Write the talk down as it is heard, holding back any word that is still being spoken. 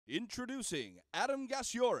Introducing Adam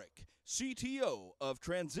Gąsiorek, CTO of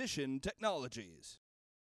Transition Technologies.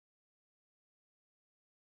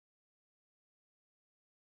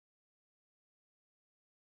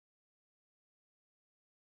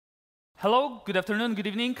 Hello, good afternoon, good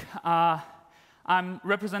evening. I'm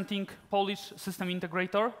representing Polish system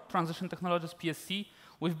integrator, Transition Technologies PSC.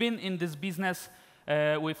 We've been in this business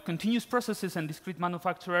with continuous processes and discrete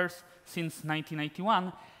manufacturers since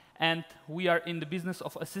 1991, and we are in the business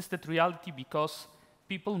of assisted reality because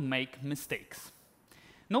people make mistakes.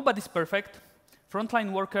 Nobody's perfect.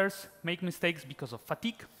 Frontline workers make mistakes because of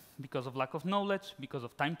fatigue, because of lack of knowledge, because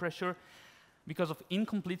of time pressure, because of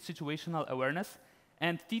incomplete situational awareness.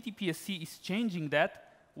 And TTPSC is changing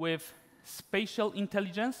that with spatial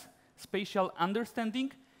intelligence, spatial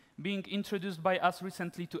understanding, being introduced by us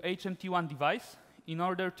recently to HMT-1 device in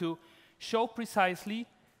order to show precisely,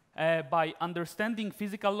 by understanding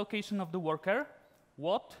physical location of the worker,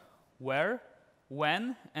 what, where,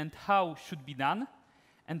 when, and how should be done,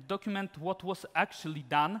 and document what was actually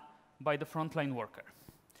done by the frontline worker.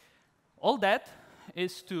 All that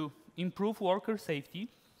is to improve worker safety,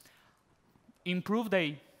 improve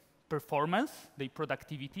their performance, their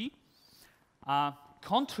productivity,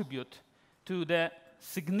 contribute to the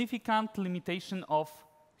significant limitation of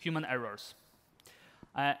human errors.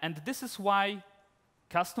 And this is why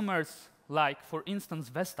customers like, for instance,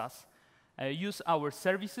 Vestas, use our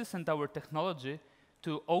services and our technology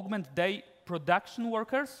to augment their production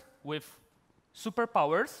workers with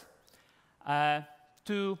superpowers,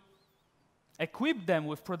 to equip them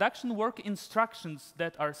with production work instructions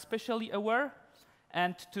that are spatially aware,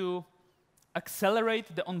 and to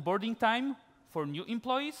accelerate the onboarding time for new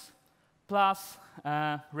employees, plus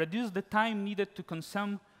reduce the time needed to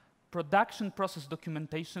consume production process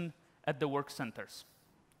documentation at the work centers.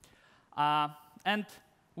 And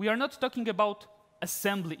we are not talking about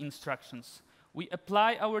assembly instructions. We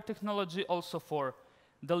apply our technology also for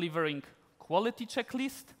delivering quality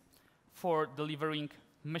checklist, for delivering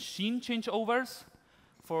machine changeovers,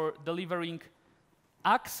 for delivering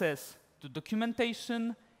access to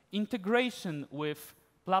documentation, integration with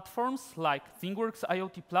platforms like ThingWorx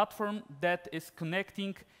IoT platform that is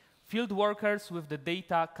connecting field workers with the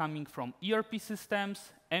data coming from ERP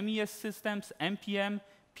systems, MES systems, MPM,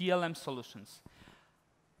 PLM solutions.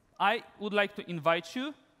 I would like to invite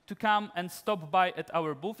you to come and stop by at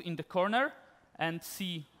our booth in the corner and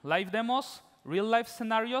see live demos, real-life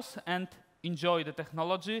scenarios, and enjoy the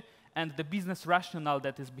technology and the business rationale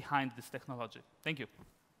that is behind this technology. Thank you.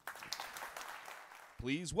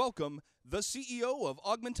 Please welcome the CEO of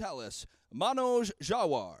Augmentalis, Manoj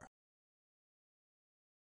Jhawar.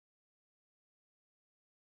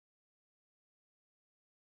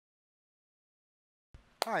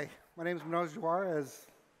 Hi, my name is Manoj Jhawar, as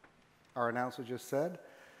our announcer just said.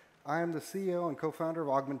 I am the CEO and co-founder of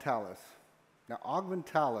Augmentalis. Now,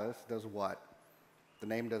 Augmentalis does what? The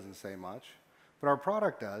name doesn't say much, but our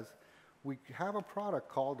product does. We have a product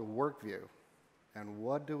called a WorkView, and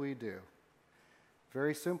what do?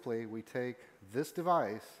 Very simply, we take this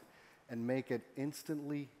device and make it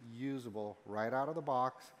instantly usable right out of the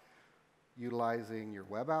box, utilizing your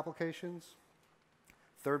web applications,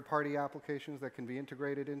 third-party applications that can be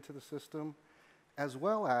integrated into the system, as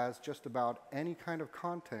well as just about any kind of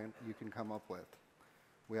content you can come up with.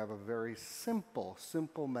 We have a very simple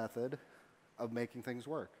method of making things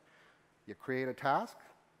work. You create a task.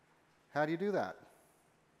 How do you do that?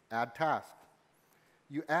 Add task.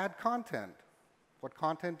 You add content. What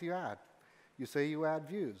content do you add? You say you add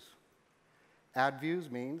views. Add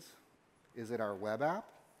views means, is it our web app?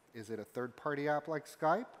 Is it a third-party app like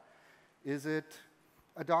Skype? Is it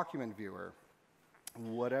a document viewer?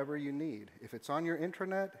 Whatever you need. If it's on your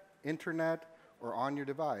internet, or on your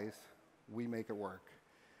device, we make it work.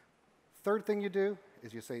 Third thing you do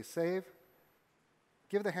is you say save,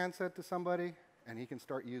 give the handset to somebody, and he can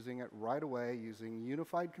start using it right away using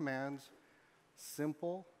unified commands,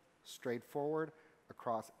 simple, straightforward,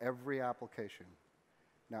 across every application.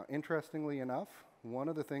 Now, interestingly enough, one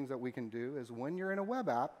of the things that we can do is when you're in a web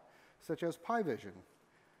app, such as PiVision,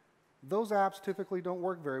 those apps typically don't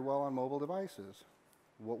work very well on mobile devices.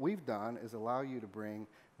 What we've done is allow you to bring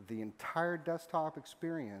the entire desktop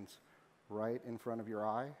experience right in front of your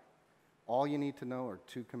eye. All you need to know are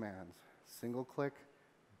two commands: single click,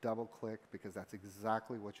 double click, because that's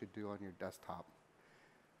exactly what you do on your desktop.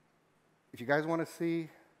 If you guys want to see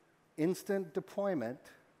instant deployment,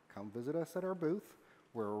 come visit us at our booth.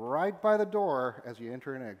 We're right by the door as you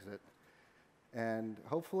enter and exit. And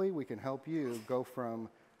hopefully we can help you go from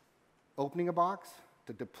opening a box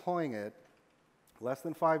to deploying it less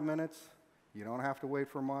than 5 minutes. You don't have to wait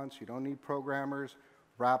for months. You don't need programmers.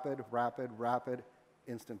 Rapid, rapid, rapid,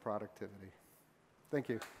 instant productivity. Thank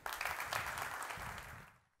you.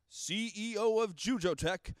 CEO of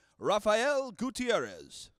Jujotech, Rafael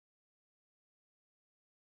Gutierrez.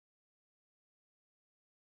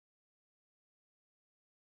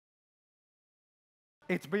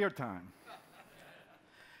 It's beer time.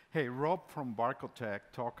 Hey, Rob from Barcotech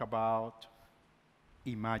talked about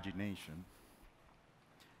imagination.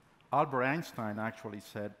 Albert Einstein actually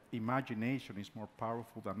said imagination is more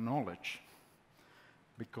powerful than knowledge.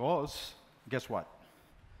 Because, guess what?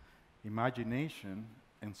 Imagination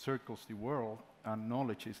encircles the world and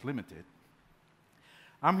knowledge is limited.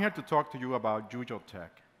 I'm here to talk to you about Jujotech.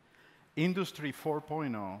 Industry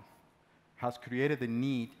 4.0 has created the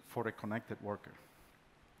need for a connected worker.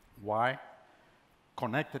 Why?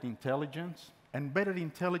 Connected intelligence, embedded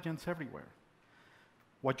intelligence everywhere.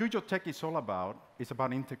 What Jujotech is all about is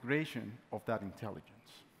about integration of that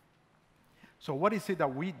intelligence. So what is it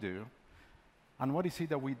that we do, and what is it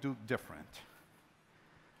that we do different?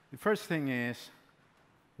 The first thing is,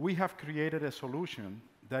 we have created a solution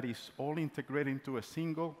that is all integrated into a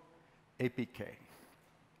single APK.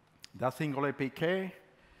 That single APK,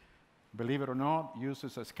 believe it or not,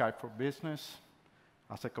 uses a Skype for Business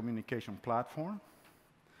as a communication platform.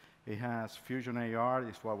 It has Fusion AR,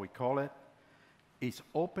 is what we call it. It's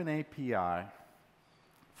open API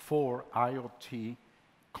for IoT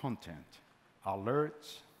content,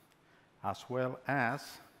 alerts, as well as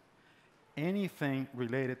anything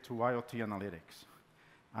related to IoT analytics.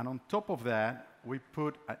 And on top of that, we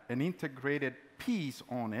put an integrated piece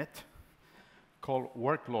on it called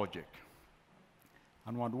WorkLogic.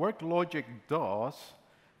 And what WorkLogic does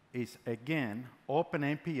is, again, open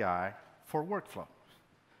API for workflow.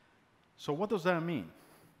 So what does that mean?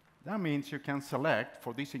 That means you can select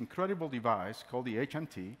for this incredible device called the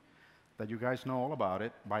HMT, that you guys know all about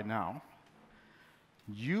it by now.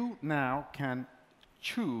 You now can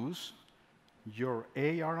choose your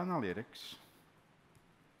AR analytics,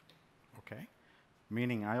 okay,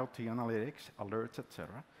 meaning IoT analytics, alerts,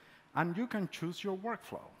 etc., and you can choose your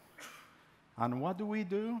workflow. And what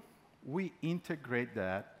do? We integrate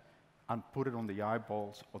that and put it on the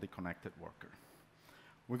eyeballs of the connected worker.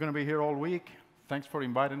 We're going to be here all week. Thanks for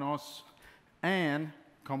inviting us, and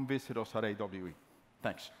come visit us at AWE.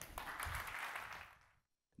 Thanks.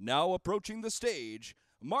 Now approaching the stage,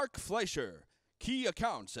 Mark Fleischer, Key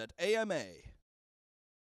Accounts at AMA.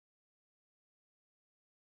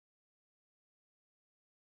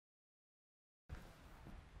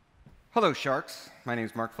 Hello, Sharks. My name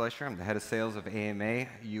is Mark Fleischer. I'm the head of sales of AMA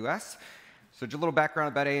US. So just a little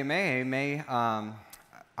background about AMA. AMA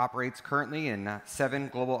operates currently in 7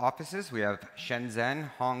 global offices. We have Shenzhen,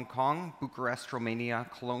 Hong Kong, Bucharest, Romania,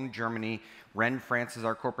 Cologne, Germany, Rennes, France is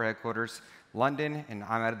our corporate headquarters, London, and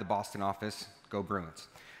I'm out of the Boston office. Go Bruins.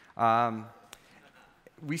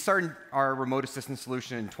 We started our remote assistant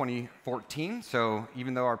solution in 2014, so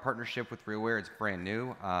even though our partnership with RealWear is brand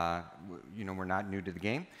new, we're not new to the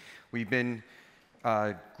game. We've been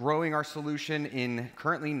growing our solution in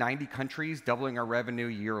currently 90 countries, doubling our revenue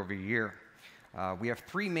year over year. We have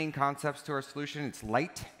 3 main concepts to our solution. It's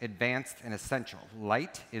light, advanced, and essential.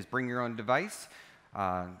 Light is bring your own device.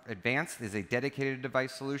 Advanced is a dedicated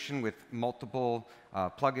device solution with multiple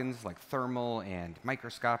plugins like thermal and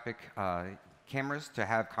microscopic cameras to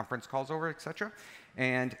have conference calls over, etc.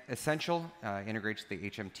 And essential integrates the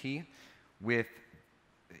HMT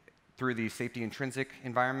through the safety intrinsic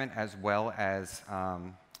environment as well as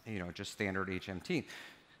just standard HMT.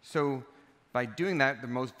 So by doing that, the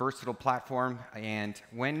most versatile platform, and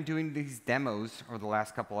when doing these demos over the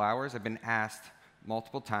last couple hours, I've been asked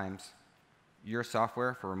multiple times, your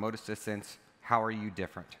software for remote assistance, how are you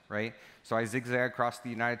different, right? So I zigzag across the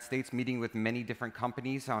United States, meeting with many different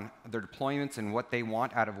companies on their deployments and what they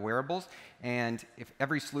want out of wearables. And if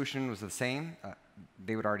every solution was the same,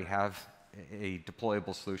 they would already have a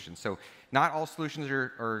deployable solution. So not all solutions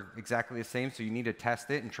are exactly the same, so you need to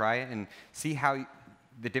test it and try it and see how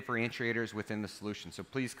the differentiators within the solution. So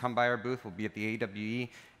please come by our booth. We'll be at the AWE,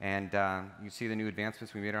 and you see the new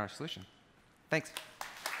advancements we made on our solution. Thanks.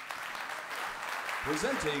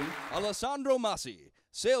 Presenting Alessandro Masi,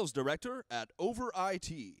 Sales Director at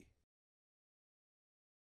OverIT.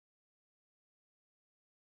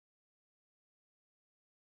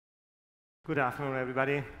 Good afternoon,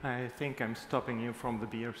 everybody. I think I'm stopping you from the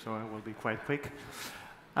beer, so I will be quite quick.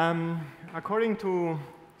 According to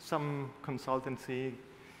some consultancy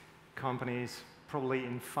companies, probably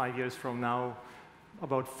in 5 years from now,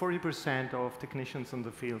 about 40% of technicians in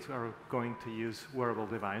the field are going to use wearable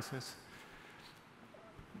devices.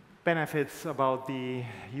 Benefits about the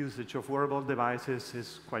usage of wearable devices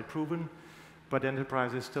is quite proven. but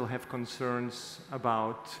enterprises still have concerns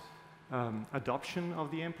about adoption of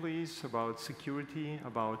the employees, about security,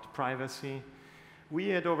 about privacy.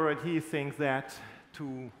 We at OverIT think that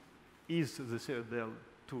to ease this,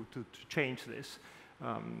 to change this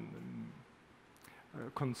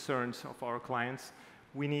concerns of our clients,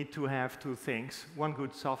 we need to have two things. One,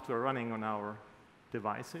 good software running on our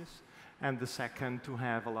devices, and the second, to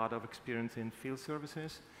have a lot of experience in field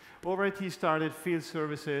services. OverIT started field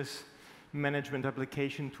services management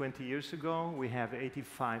application 20 years ago. We have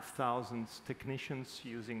 85,000 technicians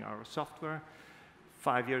using our software.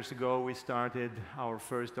 5 years ago, we started our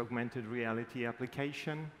first augmented reality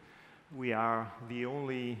application. We are the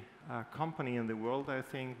only company in the world, I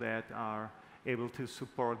think, that are able to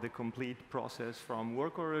support the complete process from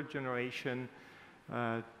work order generation,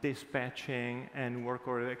 dispatching, and work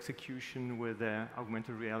order execution with the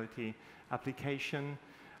augmented reality application.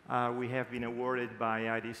 We have been awarded by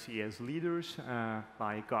IDC as leaders,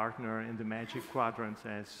 by Gartner in the Magic Quadrants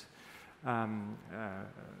as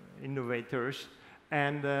innovators.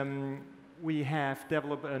 And we have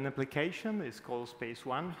developed an application. It's called Space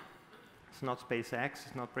One. It's not SpaceX.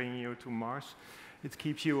 It's not bringing you to Mars. It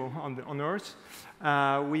keeps you on Earth.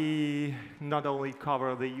 We not only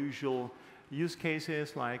cover the usual use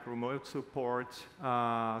cases like remote support,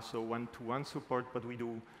 so one-to-one support, but we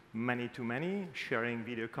do many-to-many, sharing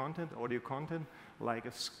video content, audio content, like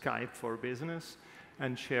a Skype for business,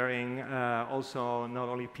 and sharing also not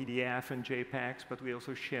only PDF and JPEGs, but we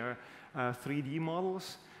also share 3D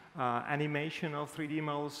models, animation of 3D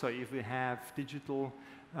models. So if you have digital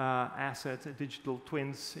assets, digital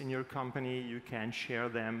twins in your company, you can share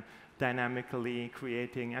them dynamically,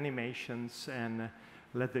 creating animations and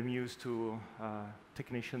let them use to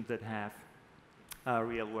technicians that have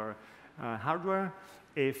RealWear hardware.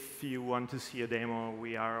 If you want to see a demo,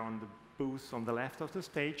 we are on the booth on the left of the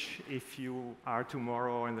stage. If you are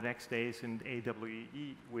tomorrow or in the next days in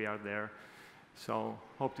AWE, we are there. So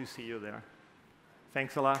hope to see you there.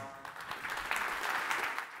 Thanks a lot.